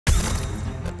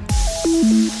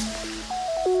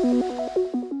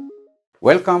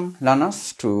Welcome,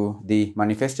 learners, to the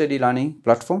Manifested e-learning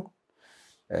platform.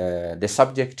 The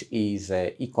subject is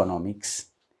economics.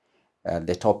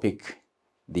 The topic,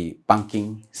 the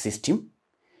banking system.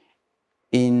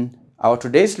 In our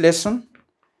today's lesson,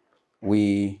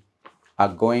 we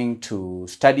are going to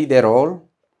study the role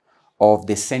of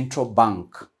the central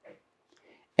bank.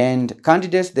 And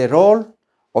candidates, the role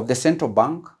of the central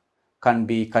bank can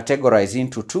be categorized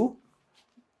into two.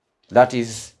 That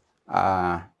is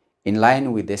in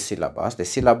line with the syllabus. The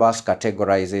syllabus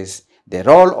categorizes the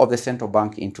role of the central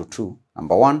bank into two.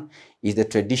 Number one is the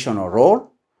traditional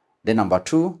role. Then number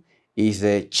two is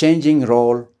the changing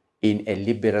role in a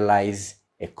liberalized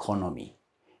economy.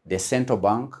 The central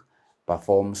bank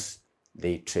performs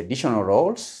the traditional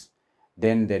roles.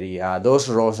 Then there are those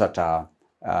roles that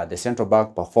the central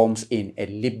bank performs in a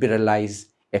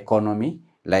liberalized economy,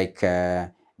 like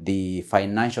the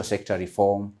financial sector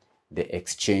reform, the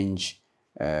exchange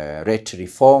rate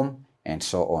reform, and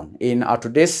so on. In our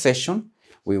today's session,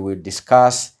 we will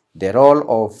discuss the role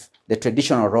of the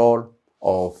traditional role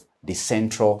of the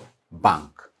central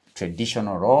bank.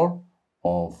 Traditional role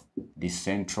of the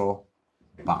central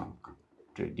bank.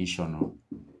 Traditional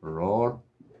role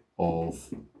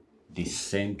of the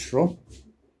central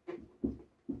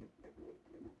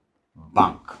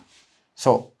bank.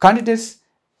 So, candidates,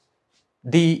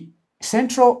 the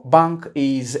central bank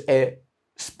is a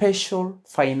special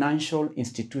financial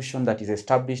institution that is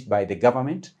established by the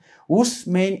government, whose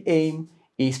main aim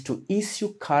is to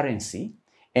issue currency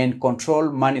and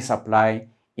control money supply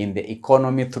in the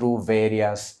economy through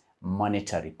various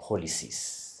monetary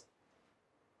policies.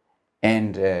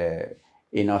 And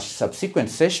in our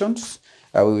subsequent sessions,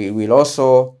 we will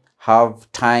also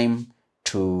have time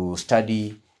to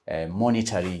study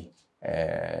monetary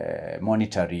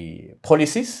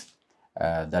policies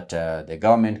that the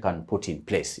government can put in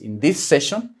place. In this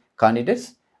session,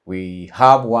 candidates, we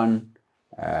have one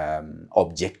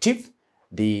objective.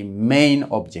 The main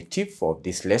objective of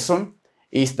this lesson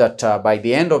is that by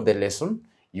the end of the lesson,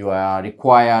 you are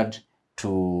required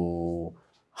to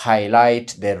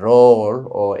highlight the role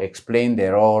or explain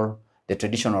the role, the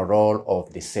traditional role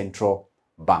of the central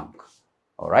bank.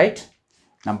 All right?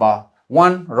 Number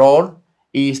one role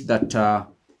is that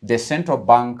the central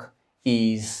bank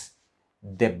is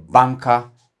the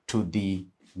banker to the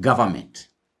government.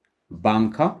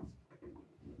 Banker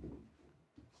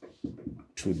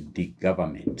to the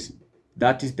government.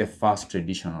 That is the first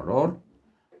traditional role.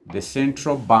 The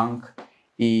central bank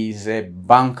is a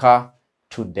banker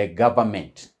to the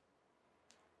government.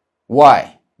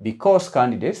 Why? Because,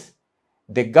 candidates,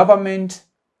 the government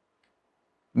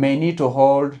may need to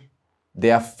hold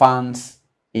their funds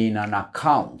in an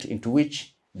account into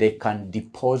which they can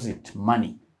deposit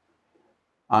money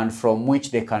and from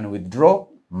which they can withdraw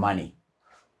money.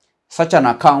 Such an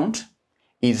account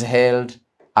is held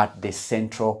at the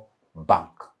central bank.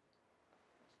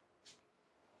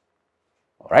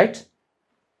 All right?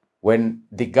 When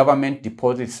the government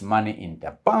deposits money in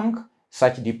the bank,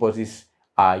 such deposits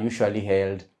are usually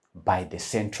held by the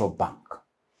central bank.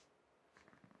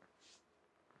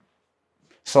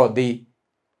 So the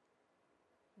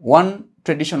one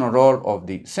traditional role of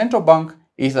the central bank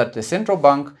is that the central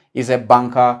bank is a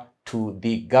banker to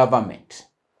the government.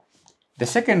 The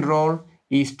second role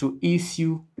is to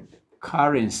issue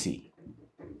currency.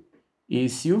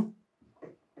 Issue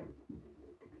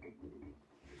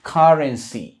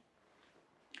currency.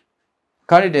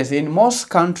 Candidates, in most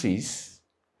countries,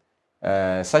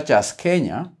 such as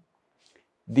Kenya,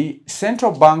 the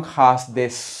central bank has the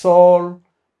sole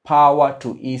power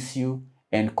to issue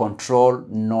and control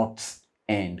notes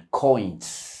and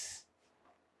coins.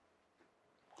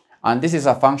 And this is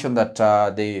a function that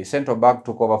the central bank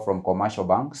took over from commercial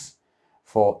banks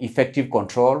for effective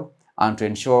control and to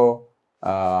ensure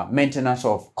maintenance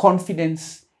of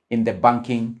confidence in the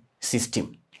banking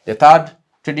system. The third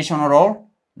traditional role,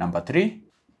 number three,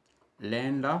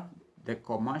 lender.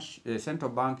 The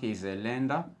central bank is a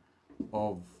lender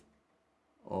of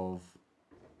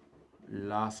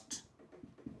last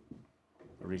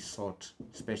resort,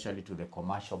 especially to the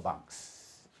commercial banks.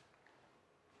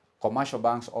 Commercial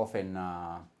banks often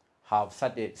have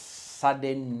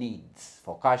sudden needs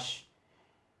for cash,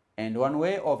 and one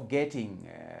way of getting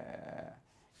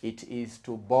it is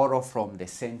to borrow from the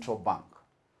central bank.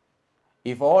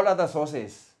 If all other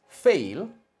sources fail,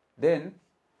 then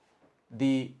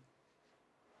the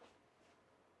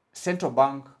central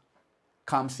bank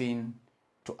comes in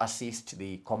to assist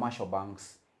the commercial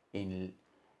banks in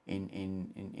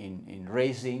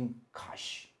raising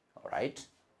cash. All right.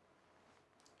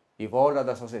 If all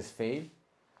other sources fail,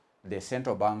 the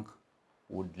central bank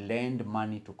would lend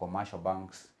money to commercial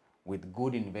banks with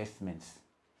good investments,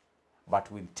 but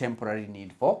with temporary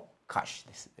need for cash.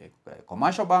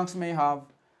 Commercial banks may have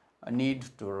a need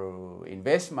to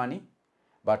invest money,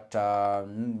 but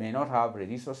may not have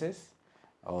resources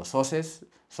or sources.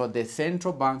 So the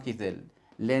central bank is the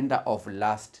lender of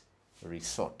last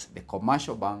resort. The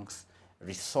commercial banks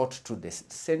resort to the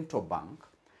central bank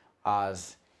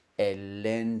as a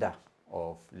lender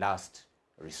of last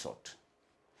resort.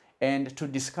 And to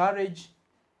discourage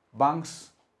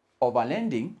banks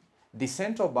overlending, the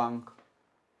central bank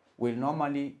will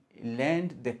normally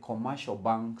lend the commercial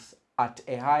banks at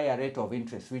a higher rate of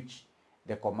interest, which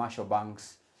the commercial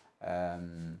banks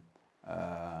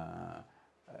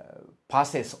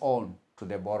passes on to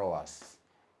the borrowers,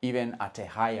 even at a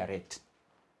higher rate.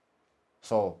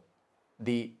 So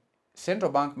the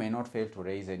central bank may not fail to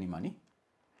raise any money,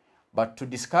 but to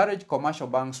discourage commercial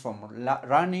banks from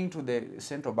running to the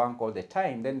central bank all the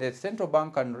time, then the central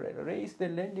bank can raise the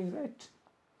lending rate.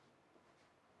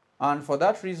 And for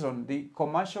that reason, the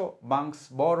commercial banks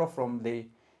borrow from the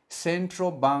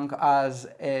central bank as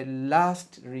a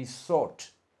last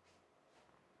resort.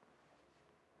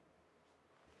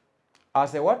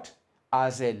 As a what?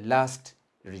 As a last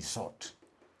resort.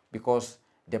 Because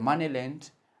the money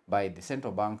lent by the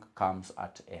central bank comes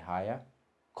at a higher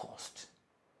cost.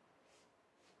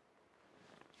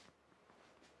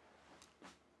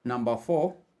 Number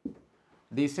 4,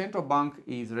 the central bank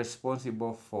is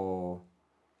responsible for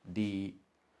the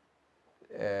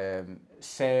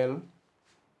sale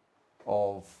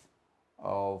of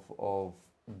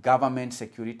government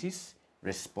securities,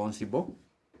 responsible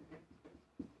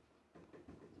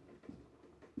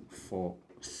for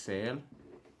sale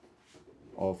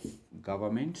of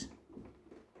government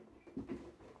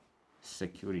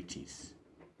securities.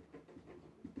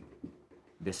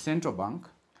 The central bank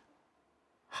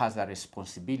has a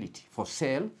responsibility for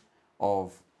sale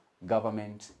of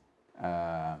government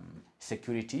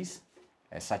securities,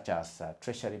 such as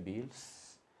treasury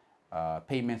bills,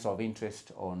 payments of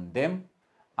interest on them,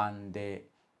 and the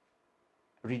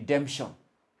redemption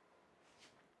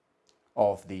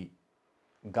of the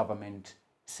government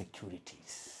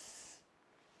securities.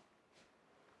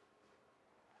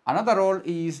 Another role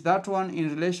is that one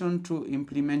in relation to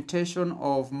implementation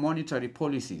of monetary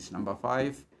policies. Number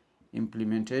 5,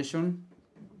 implementation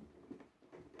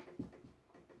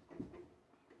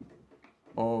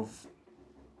of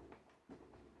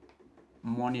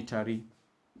monetary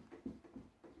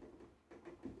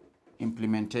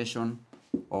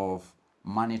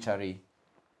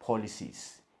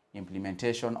policies.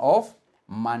 Implementation of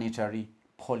monetary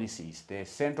policies. The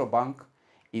central bank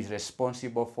is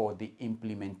responsible for the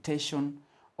implementation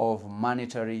of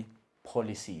monetary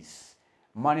policies.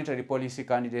 Monetary policy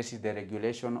candidates is the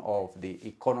regulation of the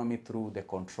economy through the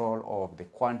control of the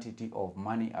quantity of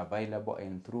money available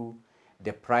and through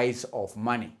the price of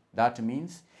money. That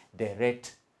means the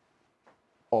rate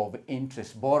of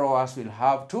interest borrowers will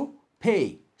have to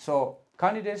pay. So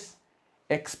candidates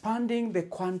expanding the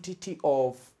quantity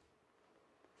of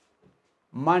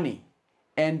money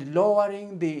and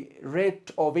lowering the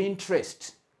rate of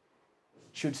interest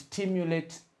should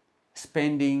stimulate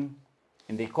spending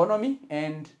in the economy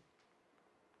and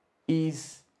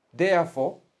is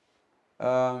therefore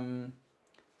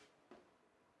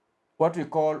what we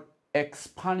call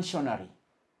expansionary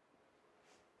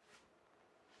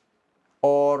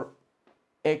or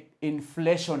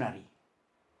inflationary.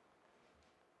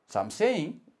 So I'm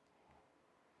saying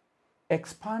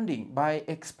by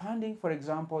expanding, for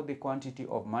example, the quantity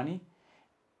of money,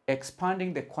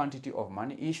 expanding the quantity of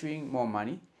money, issuing more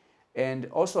money, and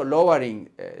also lowering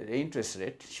the interest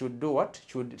rate should do what?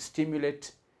 Should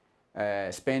stimulate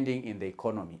spending in the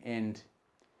economy. And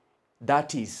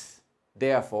that is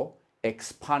therefore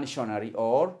expansionary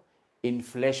or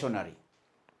inflationary.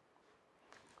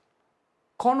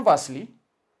 Conversely,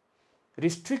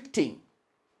 restricting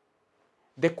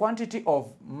the quantity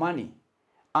of money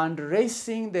and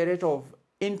raising the rate of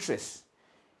interest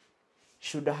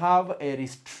should have a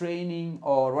restraining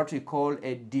or what we call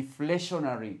a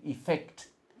deflationary effect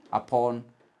upon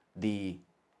the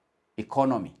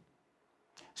economy.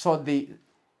 So the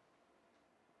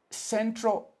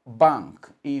central bank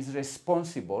is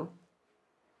responsible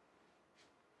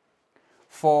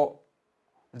for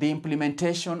the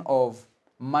implementation of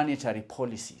monetary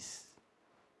policies.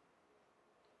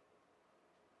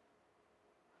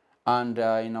 And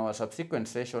in our subsequent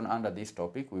session under this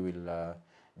topic, we will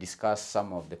discuss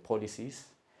some of the policies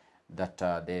that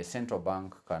the central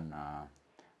bank can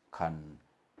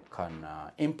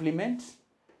implement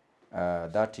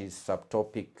that is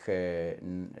subtopic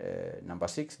number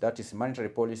 6, that is monetary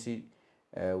policy,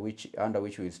 under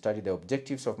which we will study the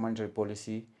objectives of monetary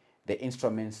policy, the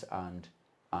instruments and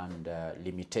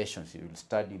limitations. You will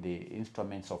study the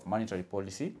instruments of monetary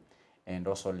policy and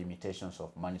also limitations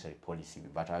of monetary policy.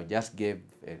 But I just gave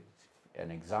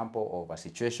an example of a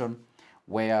situation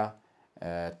where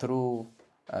through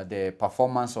the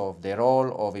performance of the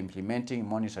role of implementing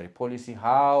monetary policy,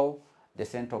 how the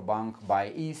central bank, by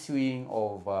issuing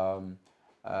of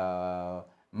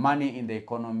money in the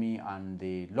economy and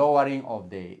the lowering of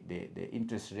the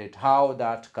interest rate, how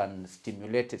that can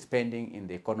stimulate spending in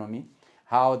the economy,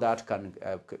 how that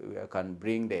can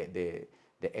bring the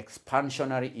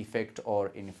expansionary effect or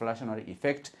inflationary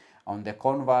effect. On the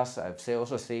converse, I've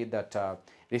also said that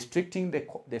restricting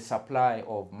the supply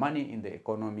of money in the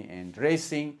economy and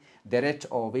raising the rate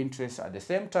of interest at the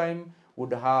same time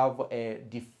would have a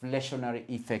deflationary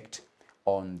effect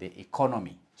on the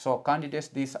economy. So candidates,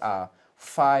 these are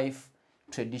 5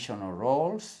 traditional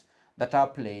roles that are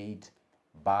played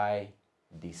by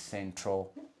the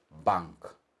central bank.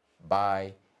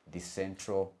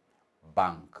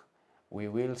 We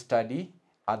will study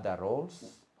other roles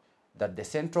that the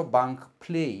central bank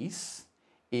plays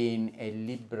in a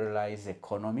liberalized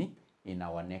economy in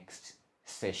our next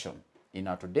session. In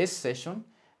our today's session,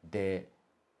 the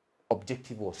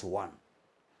objective was 1,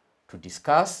 to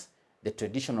discuss the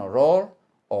traditional role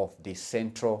of the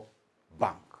central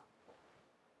bank.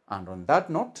 And on that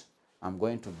note, I'm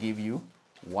going to give you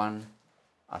one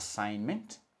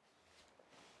assignment.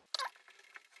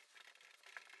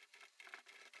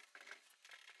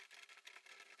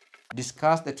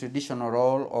 Discuss the traditional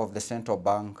role of the central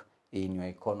bank in your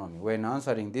economy. When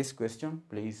answering this question,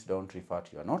 please don't refer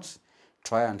to your notes.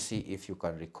 Try and see if you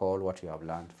can recall what you have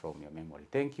learned from your memory.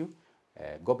 Thank you.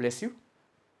 God bless you.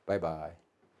 Bye-bye.